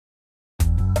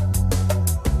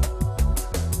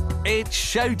It's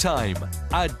showtime!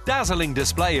 A dazzling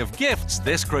display of gifts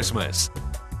this Christmas.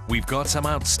 We've got some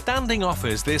outstanding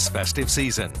offers this festive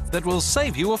season that will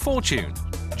save you a fortune.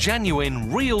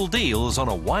 Genuine, real deals on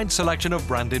a wide selection of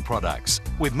branded products,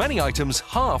 with many items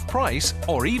half price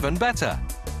or even better.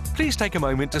 Please take a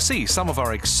moment to see some of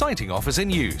our exciting offers in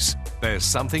use. There's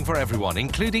something for everyone,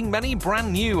 including many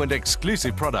brand new and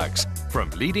exclusive products from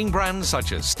leading brands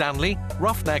such as Stanley,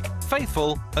 Roughneck,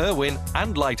 Faithfull, Irwin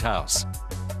and Lighthouse.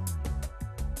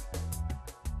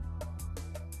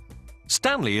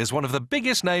 Stanley is one of the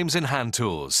biggest names in hand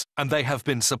tools, and they have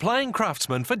been supplying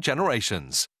craftsmen for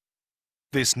generations.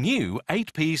 This new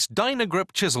 8-piece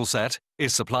Dynagrip chisel set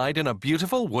is supplied in a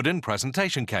beautiful wooden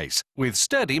presentation case with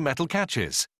sturdy metal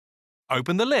catches.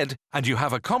 Open the lid and you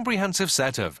have a comprehensive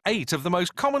set of 8 of the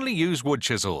most commonly used wood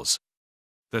chisels.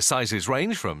 The sizes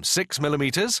range from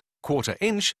 6mm, quarter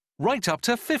inch, right up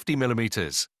to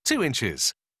 50mm, 2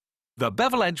 inches. The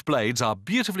bevel edge blades are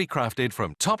beautifully crafted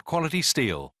from top quality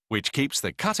steel, which keeps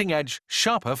the cutting edge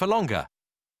sharper for longer.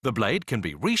 The blade can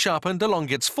be resharpened along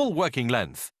its full working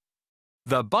length.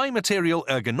 The bi-material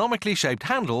ergonomically shaped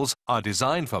handles are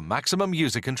designed for maximum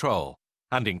user control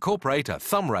and incorporate a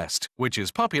thumb rest, which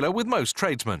is popular with most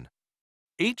tradesmen.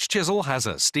 Each chisel has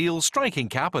a steel striking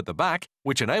cap at the back,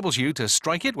 which enables you to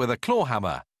strike it with a claw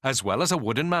hammer, as well as a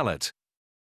wooden mallet.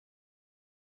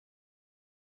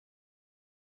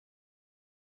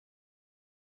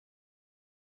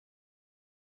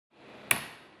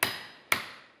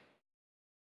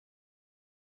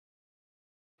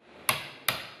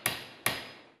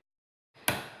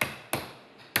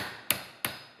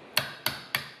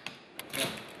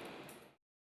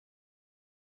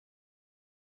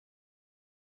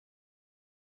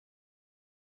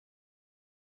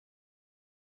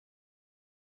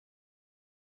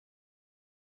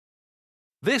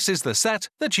 This is the set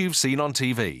that you've seen on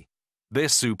TV.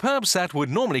 This superb set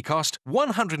would normally cost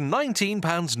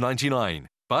 £119.99,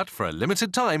 but for a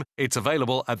limited time, it's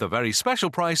available at the very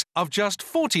special price of just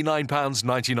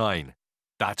 £49.99.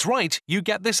 That's right, you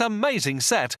get this amazing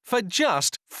set for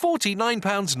just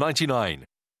 £49.99.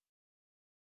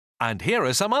 And here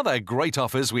are some other great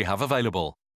offers we have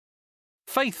available.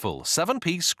 Faithfull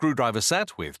 7-piece screwdriver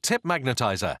set with tip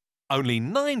magnetizer, only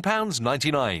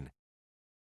 £9.99.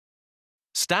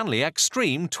 Stanley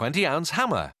Extreme 20-ounce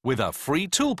hammer with a free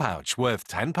tool pouch worth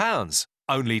 £10,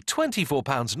 only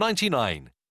 £24.99.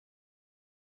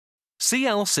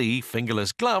 CLC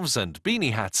fingerless gloves and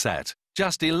beanie hat set,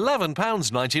 just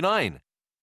 £11.99.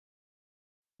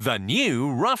 The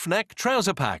new Roughneck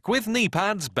trouser pack with knee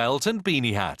pads, belt and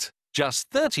beanie hat, just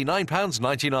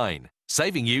 £39.99,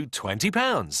 saving you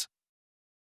 £20.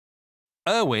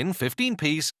 Irwin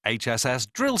 15-piece HSS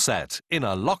drill set in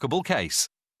a lockable case,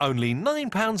 only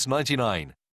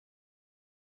 £9.99.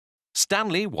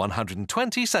 Stanley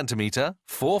 120cm,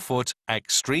 4-foot,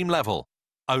 extreme level,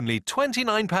 only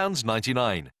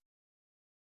 £29.99.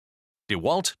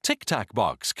 DeWalt Tic Tac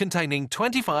box containing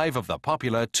 25 of the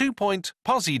popular 2-point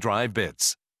Posi drive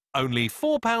bits, only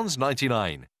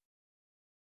 £4.99.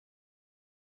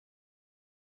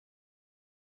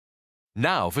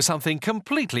 Now for something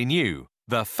completely new,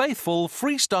 the Faithfull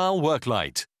Freestyle Work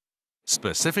Light.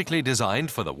 Specifically designed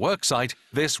for the worksite,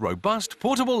 this robust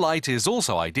portable light is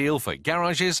also ideal for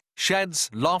garages, sheds,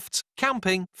 lofts,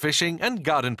 camping, fishing and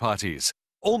garden parties.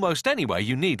 Almost anywhere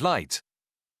you need light.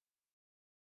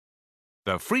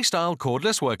 The Freestyle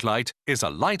Cordless Work Light is a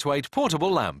lightweight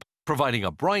portable lamp, providing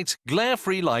a bright,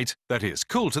 glare-free light that is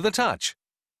cool to the touch.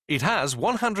 It has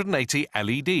 180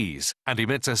 LEDs and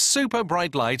emits a super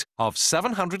bright light of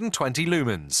 720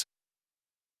 lumens.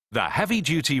 The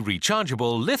heavy-duty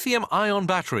rechargeable lithium-ion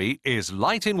battery is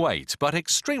light in weight but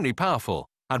extremely powerful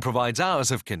and provides hours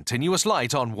of continuous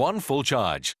light on one full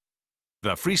charge.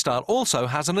 The Freestyle also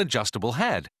has an adjustable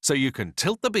head, so you can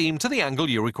tilt the beam to the angle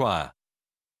you require.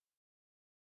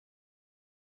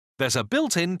 There's a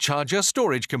built-in charger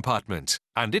storage compartment,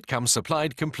 and it comes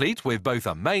supplied complete with both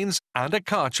a mains and a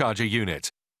car charger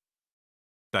unit.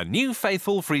 The new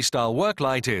Faithfull Freestyle Work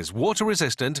Light is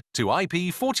water-resistant to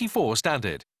IP44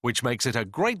 standard, which makes it a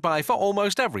great buy for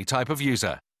almost every type of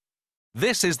user.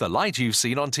 This is the light you've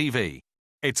seen on TV.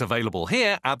 It's available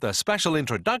here at the special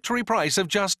introductory price of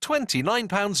just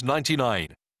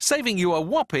 £29.99, saving you a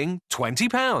whopping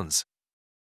 £20.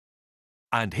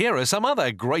 And here are some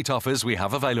other great offers we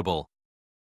have available.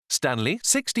 Stanley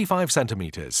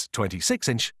 65cm,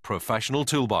 26-inch professional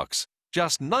toolbox,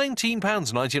 just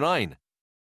 £19.99.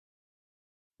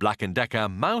 Black & Decker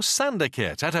mouse sander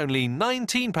kit at only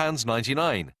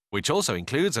 £19.99, which also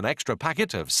includes an extra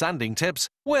packet of sanding tips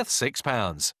worth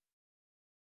 £6.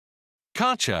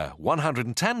 Karcher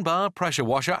 110 bar pressure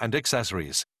washer and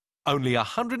accessories, only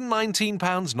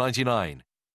 £119.99.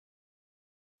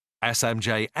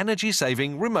 SMJ energy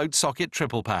saving remote socket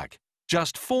triple pack,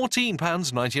 just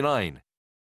 £14.99.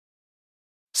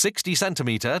 60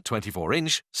 cm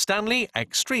 24-inch Stanley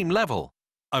Extreme Level,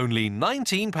 only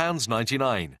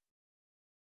 £19.99.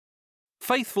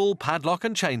 Faithfull padlock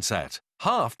and chain set,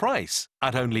 half price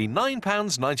at only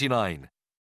 £9.99.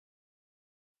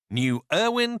 New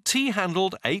Irwin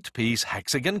T-handled 8-piece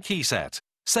hexagon key set.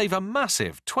 Save a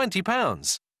massive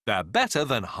 £20. They're better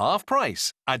than half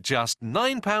price at just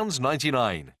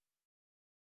 £9.99.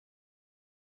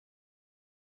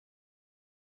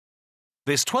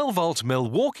 This 12-volt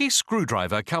Milwaukee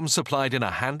screwdriver comes supplied in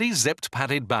a handy zipped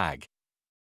padded bag.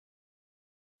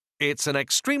 It's an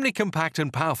extremely compact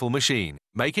and powerful machine,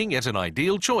 making it an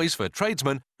ideal choice for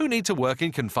tradesmen who need to work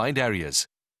in confined areas.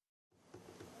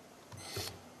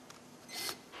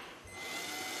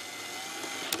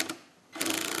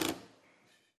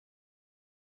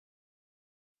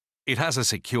 It has a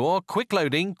secure,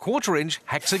 quick-loading, quarter-inch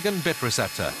hexagon bit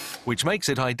receptor, which makes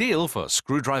it ideal for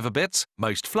screwdriver bits,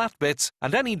 most flat bits,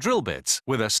 and any drill bits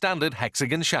with a standard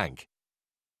hexagon shank.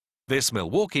 This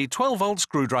Milwaukee 12-volt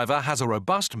screwdriver has a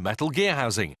robust metal gear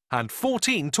housing and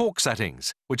 14 torque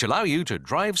settings, which allow you to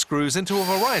drive screws into a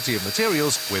variety of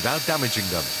materials without damaging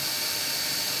them.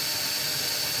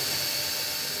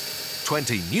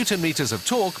 20 Newton-meters of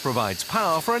torque provides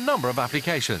power for a number of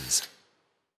applications.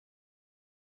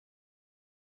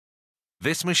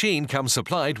 This machine comes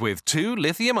supplied with 2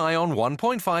 lithium-ion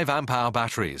 1.5 amp-hour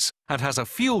batteries and has a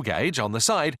fuel gauge on the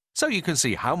side so you can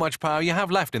see how much power you have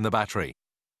left in the battery.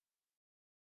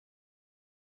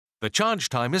 The charge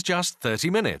time is just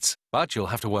 30 minutes, but you'll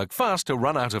have to work fast to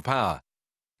run out of power.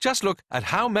 Just look at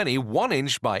how many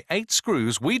 1-inch by 8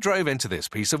 screws we drove into this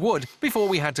piece of wood before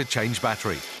we had to change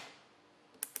battery.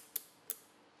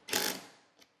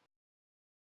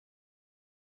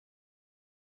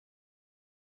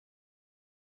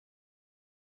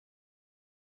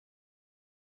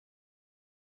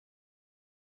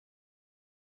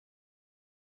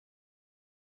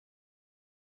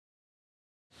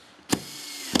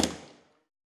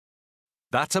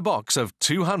 That's a box of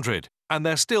 200, and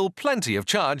there's still plenty of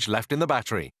charge left in the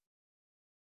battery.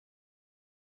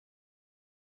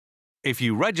 If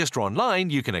you register online,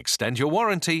 you can extend your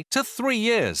warranty to 3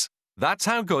 years. That's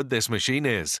how good this machine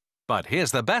is. But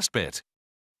here's the best bit.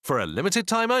 For a limited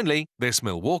time only, this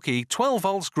Milwaukee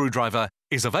 12-volt screwdriver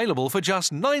is available for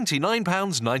just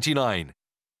 £99.99.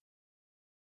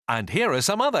 And here are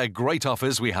some other great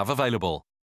offers we have available.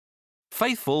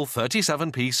 Faithfull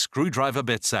 37-piece screwdriver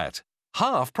bit set.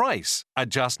 Half price at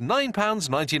just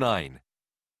 £9.99.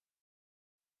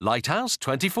 Lighthouse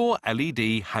 24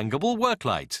 LED hangable work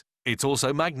light. It's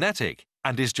also magnetic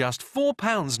and is just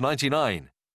 £4.99.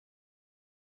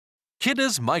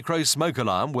 Kidder's micro smoke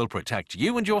alarm will protect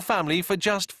you and your family for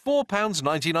just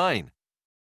 £4.99.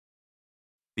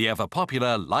 The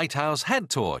ever-popular Lighthouse head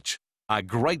torch. A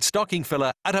great stocking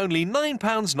filler at only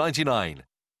 £9.99.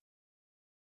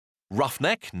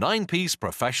 Roughneck 9-piece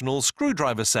professional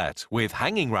screwdriver set with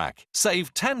hanging rack.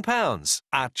 Save £10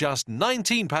 at just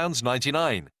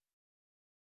 £19.99.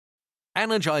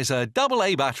 Energizer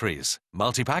AA batteries,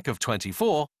 multi-pack of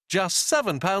 24, just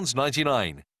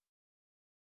 £7.99.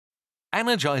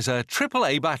 Energizer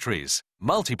AAA batteries,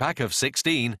 multi-pack of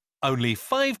 16, only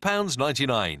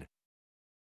 £5.99.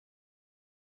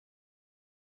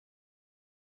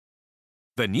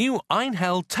 The new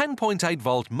Einhell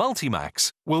 10.8-volt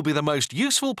Multimax will be the most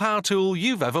useful power tool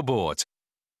you've ever bought.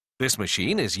 This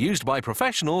machine is used by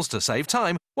professionals to save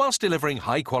time whilst delivering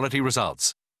high-quality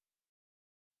results.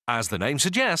 As the name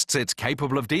suggests, it's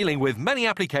capable of dealing with many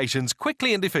applications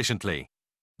quickly and efficiently.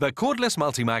 The cordless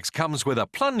Multimax comes with a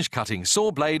plunge-cutting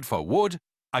saw blade for wood,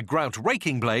 a grout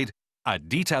raking blade, a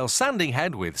detail sanding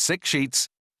head with 6 sheets,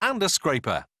 and a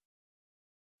scraper.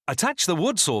 Attach the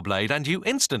wood saw blade and you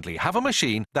instantly have a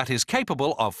machine that is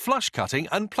capable of flush cutting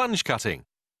and plunge cutting.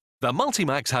 The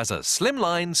Multimax has a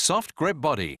slimline, soft grip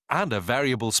body and a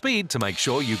variable speed to make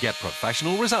sure you get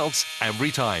professional results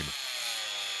every time.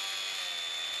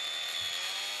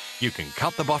 You can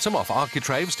cut the bottom off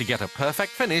architraves to get a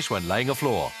perfect finish when laying a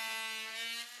floor.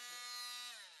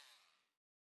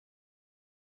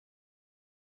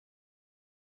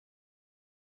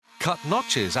 Cut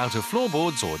notches out of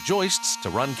floorboards or joists to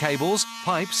run cables,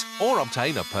 pipes, or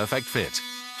obtain a perfect fit.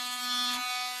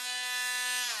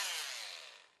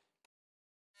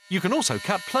 You can also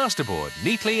cut plasterboard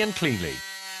neatly and cleanly.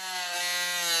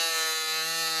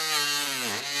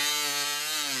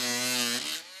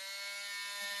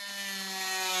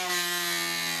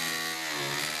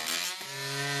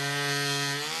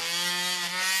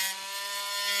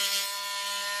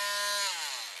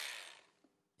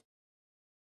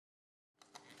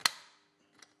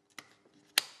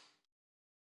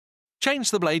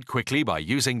 Change the blade quickly by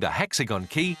using the hexagon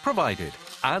key provided,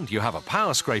 and you have a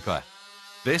power scraper.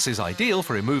 This is ideal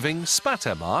for removing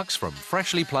spatter marks from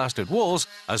freshly plastered walls,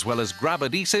 as well as grab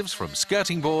adhesives from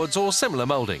skirting boards or similar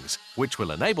mouldings, which will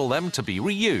enable them to be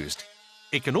reused.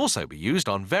 It can also be used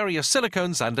on various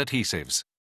silicones and adhesives.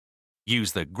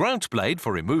 Use the grout blade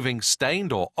for removing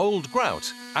stained or old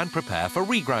grout and prepare for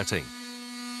regrouting.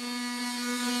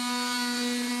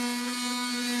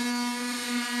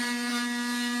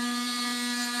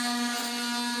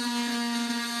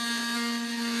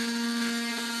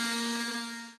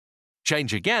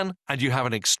 Change again and you have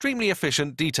an extremely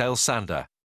efficient detail sander.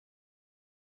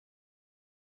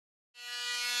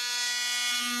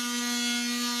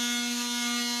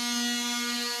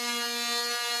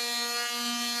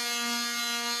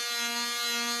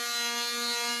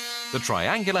 The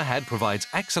triangular head provides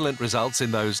excellent results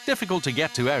in those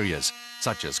difficult-to-get-to areas,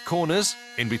 such as corners,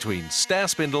 in between stair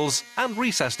spindles and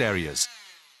recessed areas.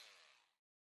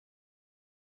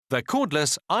 The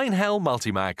cordless Einhell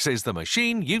Multimax is the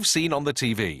machine you've seen on the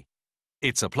TV.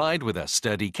 It's supplied with a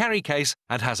sturdy carry case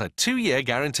and has a 2-year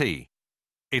guarantee.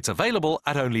 It's available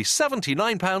at only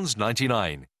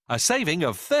 £79.99, a saving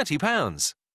of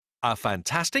 £30. A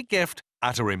fantastic gift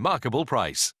at a remarkable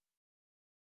price.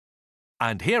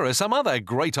 And here are some other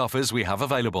great offers we have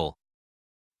available.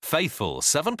 Faithfull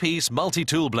 7-piece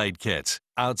multi-tool blade kit.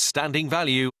 Outstanding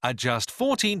value at just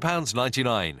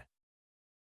 £14.99.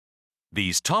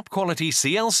 These top-quality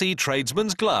CLC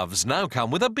tradesman's gloves now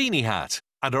come with a beanie hat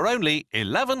and are only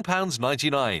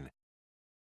 £11.99.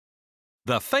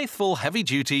 The Faithfull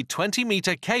heavy-duty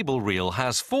 20-metre cable reel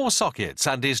has 4 sockets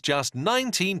and is just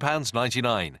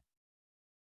 £19.99.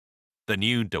 The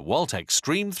new DeWalt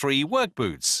Extreme 3 work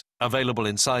boots, available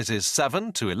in sizes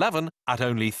 7 to 11 at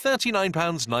only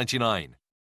 £39.99.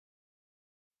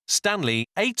 Stanley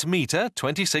 8-metre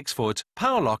 26-foot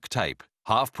power lock tape,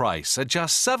 half price at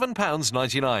just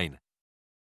 £7.99.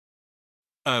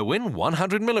 Irwin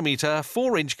 100mm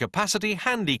 4-inch capacity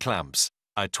handy clamps,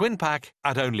 a twin pack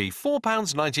at only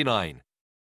 £4.99.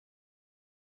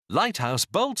 Lighthouse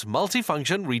Bolt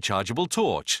multifunction rechargeable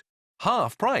torch,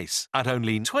 half price at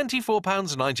only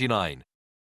 £24.99.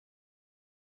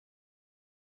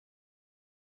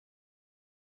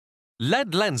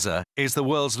 LED Lenser is the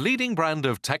world's leading brand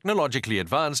of technologically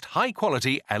advanced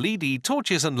high-quality LED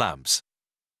torches and lamps.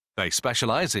 They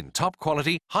specialize in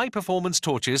top-quality, high-performance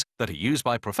torches that are used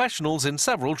by professionals in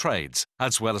several trades,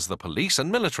 as well as the police and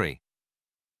military.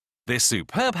 This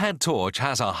superb head torch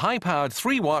has a high-powered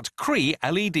 3-watt Cree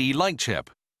LED light chip,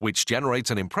 which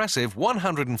generates an impressive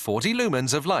 140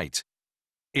 lumens of light.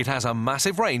 It has a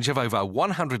massive range of over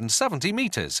 170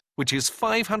 meters, which is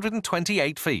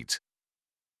 528 feet.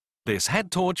 This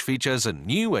head torch features a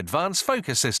new advanced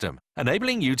focus system,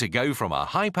 enabling you to go from a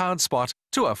high-powered spot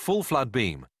to a full flood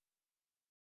beam.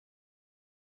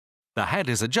 The head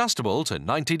is adjustable to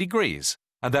 90 degrees,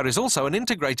 and there is also an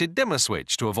integrated dimmer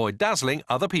switch to avoid dazzling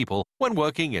other people when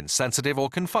working in sensitive or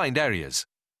confined areas.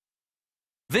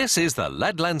 This is the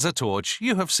LED Lenser torch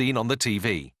you have seen on the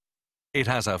TV. It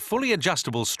has a fully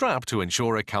adjustable strap to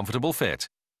ensure a comfortable fit,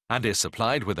 and is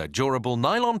supplied with a durable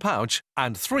nylon pouch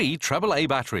and 3 AAA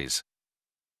batteries.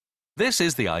 This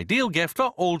is the ideal gift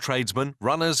for all tradesmen,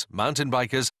 runners, mountain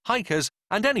bikers, hikers,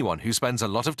 and anyone who spends a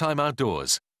lot of time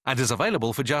outdoors, and is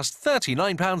available for just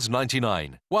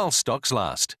 £39.99 while stocks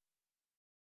last.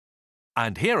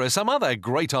 And here are some other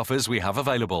great offers we have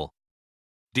available.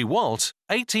 DeWalt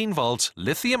 18-volt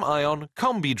lithium-ion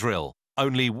combi drill,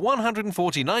 only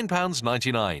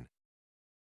 £149.99.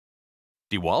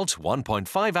 DeWalt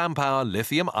 1.5 amp-hour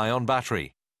lithium-ion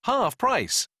battery, half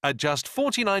price at just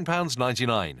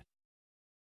 £49.99.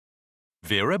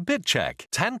 Vera Bit Check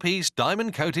 10-piece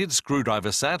diamond-coated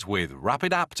screwdriver set with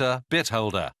rapid apter bit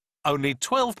holder, only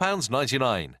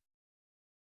 £12.99.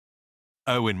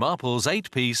 Owen Marple's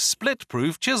 8-piece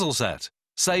split-proof chisel set,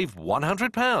 save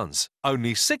 £100,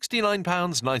 only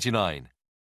 £69.99.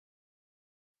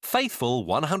 Faithfull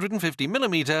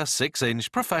 150mm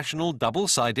 6-inch professional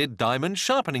double-sided diamond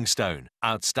sharpening stone,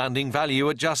 outstanding value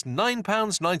at just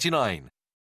 £9.99.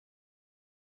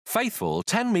 Faithfull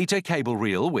 10-metre cable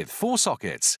reel with 4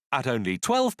 sockets at only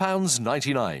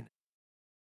 £12.99.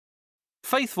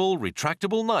 Faithfull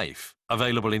retractable knife,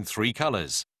 available in 3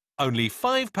 colours, only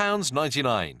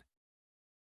 £5.99.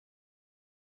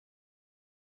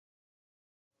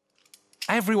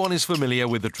 Everyone is familiar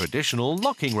with the traditional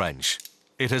locking wrench.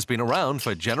 It has been around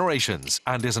for generations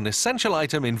and is an essential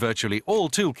item in virtually all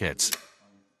toolkits.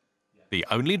 The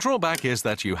only drawback is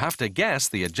that you have to guess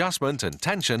the adjustment and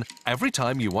tension every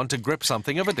time you want to grip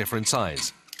something of a different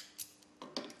size.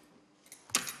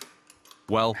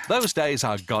 Well, those days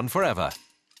are gone forever.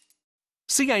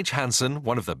 C.H. Hansen,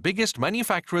 one of the biggest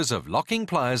manufacturers of locking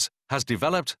pliers, has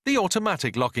developed the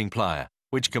automatic locking plier,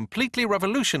 which completely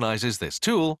revolutionizes this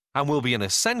tool and will be an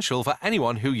essential for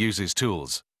anyone who uses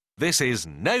tools. This is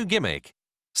no gimmick.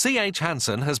 C.H.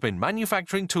 Hansen has been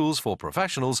manufacturing tools for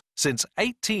professionals since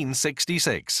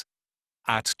 1866.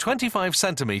 At 25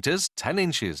 centimeters, 10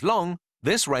 inches long,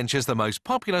 this wrench is the most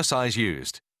popular size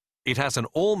used. It has an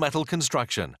all-metal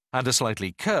construction and a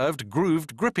slightly curved,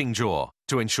 grooved gripping jaw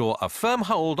to ensure a firm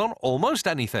hold on almost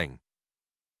anything.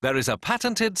 There is a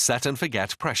patented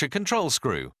set-and-forget pressure control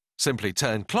screw. Simply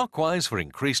turn clockwise for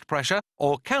increased pressure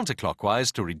or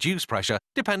counterclockwise to reduce pressure,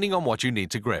 depending on what you need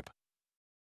to grip.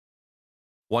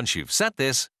 Once you've set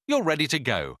this, you're ready to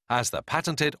go, as the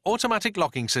patented automatic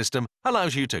locking system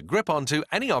allows you to grip onto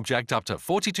any object up to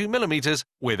 42 millimeters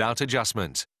without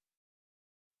adjustment.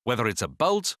 Whether it's a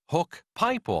bolt, hook,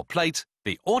 pipe or plate,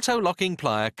 the auto-locking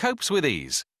plier copes with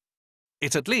ease.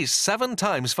 It's at least 7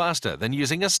 times faster than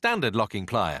using a standard locking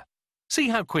plier. See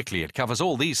how quickly it covers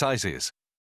all these sizes.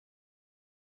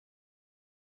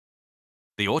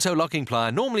 The auto-locking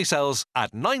plier normally sells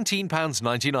at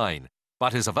 £19.99,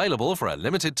 but is available for a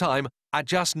limited time at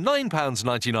just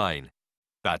 £9.99.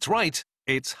 That's right,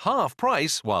 it's half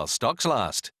price while stocks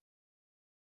last.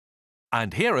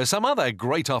 And here are some other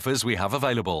great offers we have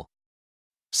available.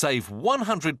 Save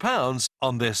 £100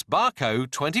 on this Barco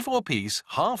 24-piece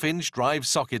half-inch drive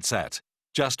socket set,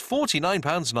 just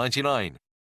 £49.99.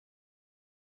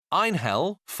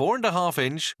 Einhell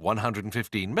 4.5-inch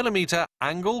 115mm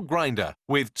angle grinder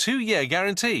with 2-year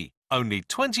guarantee, only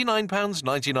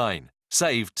 £29.99.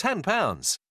 Save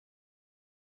 £10.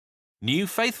 New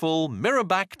Faithfull mirror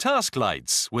back task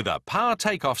lights with a power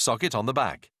takeoff socket on the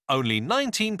back, only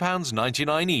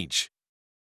 £19.99 each.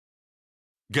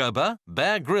 Gerber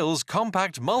Bear Grylls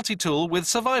compact multi-tool with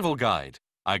survival guide,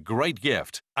 a great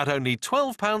gift at only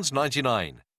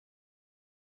 £12.99.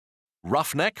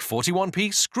 Roughneck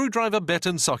 41-piece screwdriver bit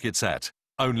and socket set,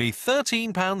 only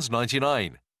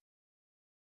 £13.99.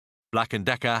 Black &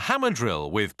 Decker hammer drill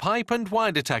with pipe and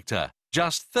wire detector,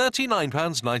 just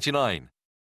 £39.99.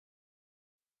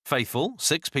 Faithfull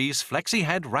 6-piece flexi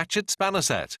head ratchet spanner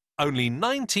set, only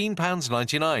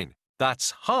 £19.99.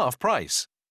 That's half price.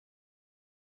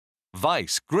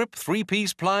 Vice grip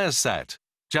 3-piece pliers set,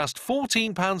 just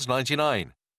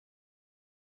 £14.99.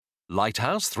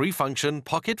 Lighthouse 3-function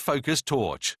pocket focus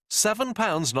torch,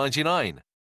 £7.99.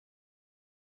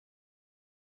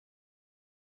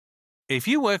 If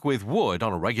you work with wood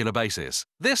on a regular basis,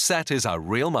 this set is a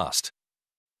real must.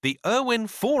 The Irwin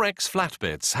 4X flat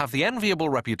bits have the enviable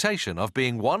reputation of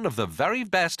being one of the very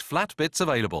best flat bits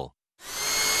available.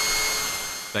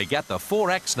 They get the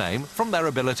 4X name from their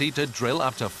ability to drill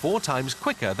up to 4 times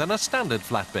quicker than a standard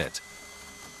flat bit.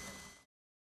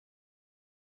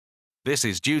 This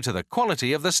is due to the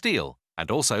quality of the steel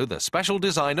and also the special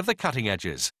design of the cutting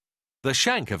edges. The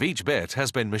shank of each bit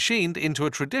has been machined into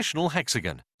a traditional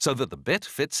hexagon so that the bit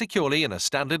fits securely in a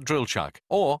standard drill chuck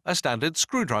or a standard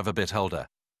screwdriver bit holder.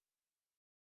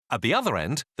 At the other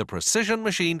end, the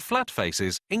precision-machined flat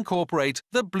faces incorporate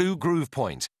the blue groove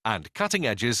point and cutting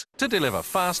edges to deliver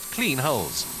fast, clean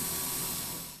holes.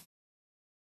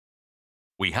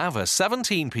 We have a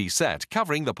 17-piece set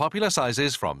covering the popular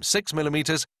sizes from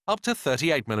 6mm up to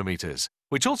 38mm,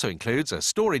 which also includes a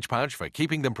storage pouch for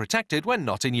keeping them protected when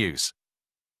not in use.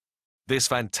 This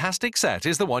fantastic set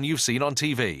is the one you've seen on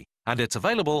TV, and it's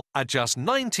available at just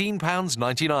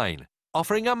 £19.99.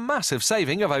 Offering a massive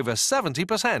saving of over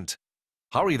 70%.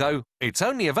 Hurry though, it's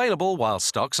only available while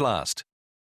stocks last.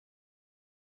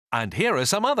 And here are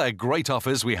some other great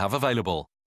offers we have available.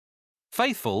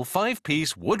 Faithfull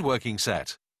 5-piece woodworking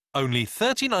set, only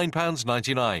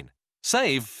 £39.99.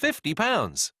 Save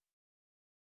 £50.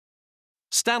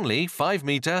 Stanley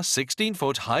 5-metre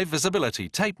 16-foot high visibility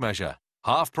tape measure,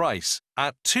 half price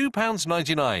at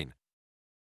 £2.99.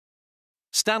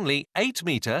 Stanley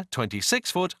 8-metre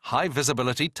 26-foot high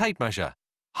visibility tape measure,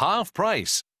 half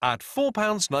price at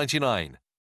 £4.99.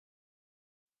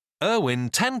 Irwin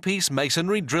 10-piece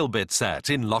masonry drill bit set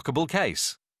in lockable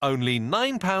case, only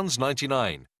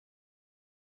 £9.99.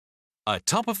 A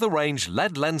top-of-the-range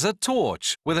lead lenser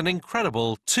torch with an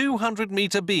incredible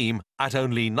 200-metre beam at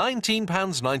only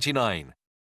 £19.99.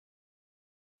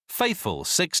 Faithfull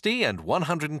 60 and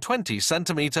 120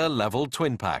 centimetre level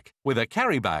twin pack with a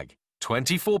carry bag,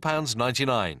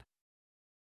 £24.99.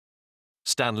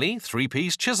 Stanley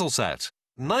 3-piece chisel set,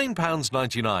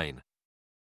 £9.99.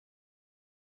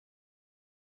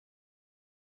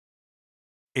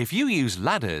 If you use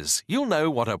ladders, you'll know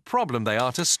what a problem they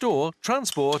are to store,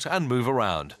 transport and move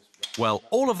around. Well,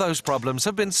 all of those problems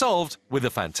have been solved with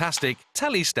the fantastic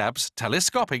Telesteps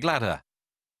telescopic ladder.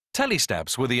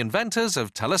 Telesteps were the inventors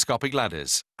of telescopic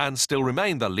ladders and still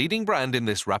remain the leading brand in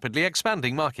this rapidly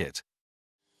expanding market.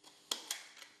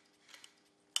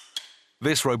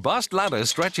 This robust ladder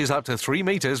stretches up to 3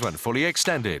 meters when fully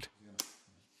extended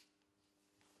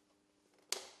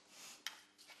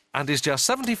and is just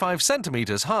 75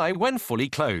 centimeters high when fully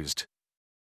closed.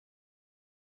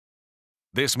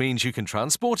 This means you can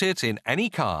transport it in any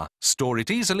car, store it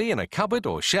easily in a cupboard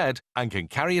or shed, and can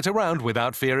carry it around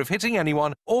without fear of hitting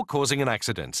anyone or causing an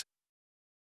accident.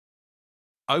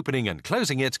 Opening and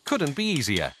closing it couldn't be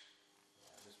easier.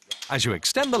 As you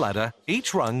extend the ladder,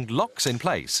 each rung locks in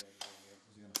place.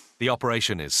 The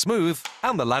operation is smooth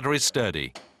and the ladder is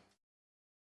sturdy.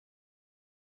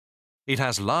 It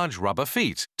has large rubber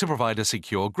feet to provide a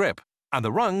secure grip, and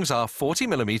the rungs are 40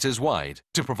 millimeters wide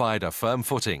to provide a firm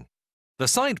footing. The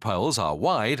side poles are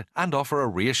wide and offer a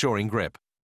reassuring grip.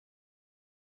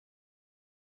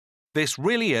 This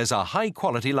really is a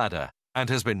high-quality ladder and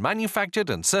has been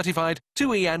manufactured and certified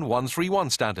to EN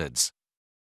 131 standards.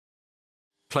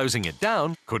 Closing it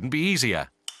down couldn't be easier.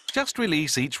 Just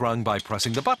release each rung by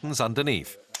pressing the buttons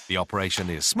underneath. The operation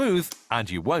is smooth and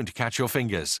you won't catch your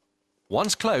fingers.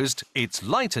 Once closed, it's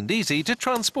light and easy to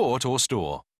transport or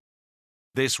store.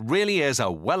 This really is a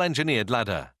well-engineered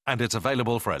ladder, and it's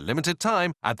available for a limited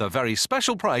time at the very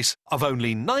special price of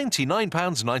only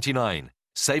 £99.99,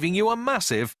 saving you a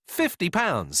massive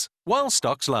 £50 while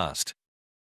stocks last.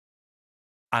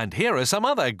 And here are some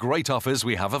other great offers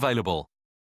we have available.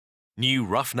 New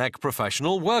Roughneck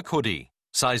Professional Work Hoodie,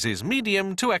 sizes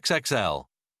medium to XXL,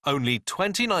 only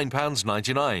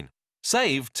 £29.99,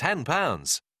 save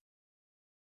 £10.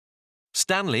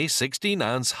 Stanley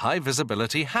 16-ounce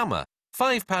high-visibility hammer,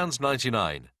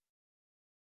 £5.99.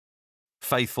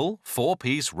 Faithfull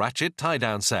 4-piece ratchet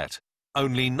tie-down set,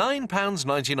 only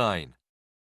 £9.99.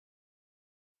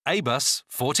 Abus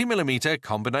 40mm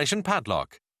combination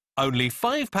padlock, only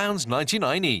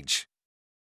 £5.99 each.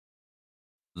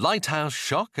 Lighthouse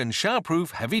shock and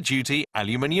showerproof heavy-duty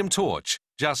aluminium torch,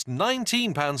 just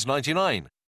 £19.99.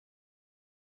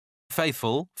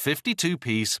 Faithfull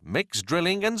 52-piece mixed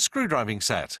drilling and screwdriving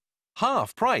set,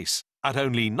 half price, at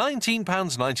only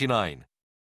 £19.99.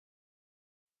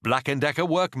 Black & Decker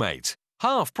Workmate,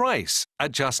 half price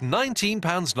at just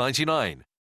 £19.99.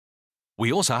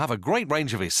 We also have a great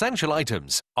range of essential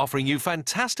items offering you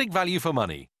fantastic value for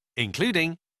money,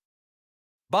 including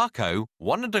Barco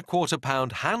 1 1/4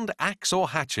 pound hand axe or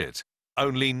hatchet,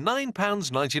 only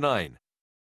 £9.99.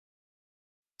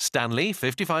 Stanley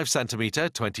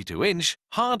 55cm 22-inch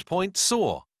hard-point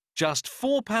saw, just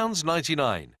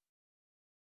 £4.99.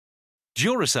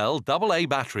 Duracell AA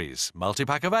batteries,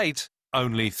 multi-pack of 8,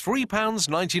 only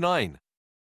 £3.99.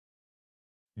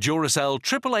 Duracell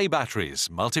AAA batteries,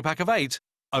 multi-pack of 8,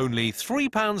 only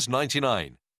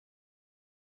 £3.99.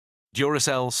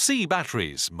 Duracell C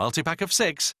batteries, multi-pack of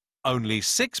 6, only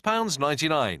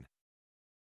 £6.99.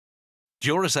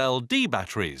 Duracell D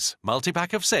batteries,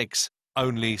 multi-pack of 6,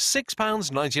 only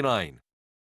 £6.99.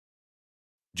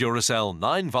 Duracell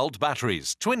 9-volt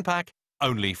batteries, twin-pack,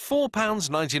 only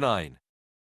 £4.99.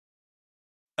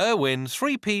 Irwin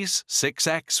 3-piece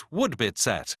 6X wood bit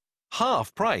set,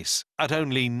 half price at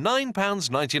only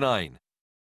 £9.99.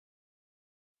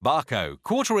 Barco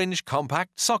 1/4-inch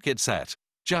compact socket set,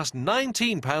 just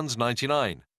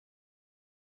 £19.99.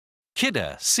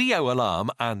 Kidder CO alarm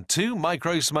and 2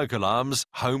 micro smoke alarms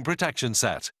home protection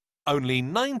set, only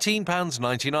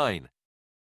 £19.99.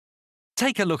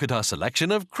 Take a look at our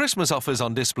selection of Christmas offers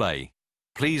on display.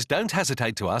 Please don't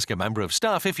hesitate to ask a member of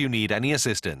staff if you need any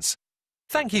assistance.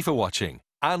 Thank you for watching,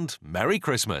 and Merry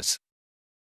Christmas!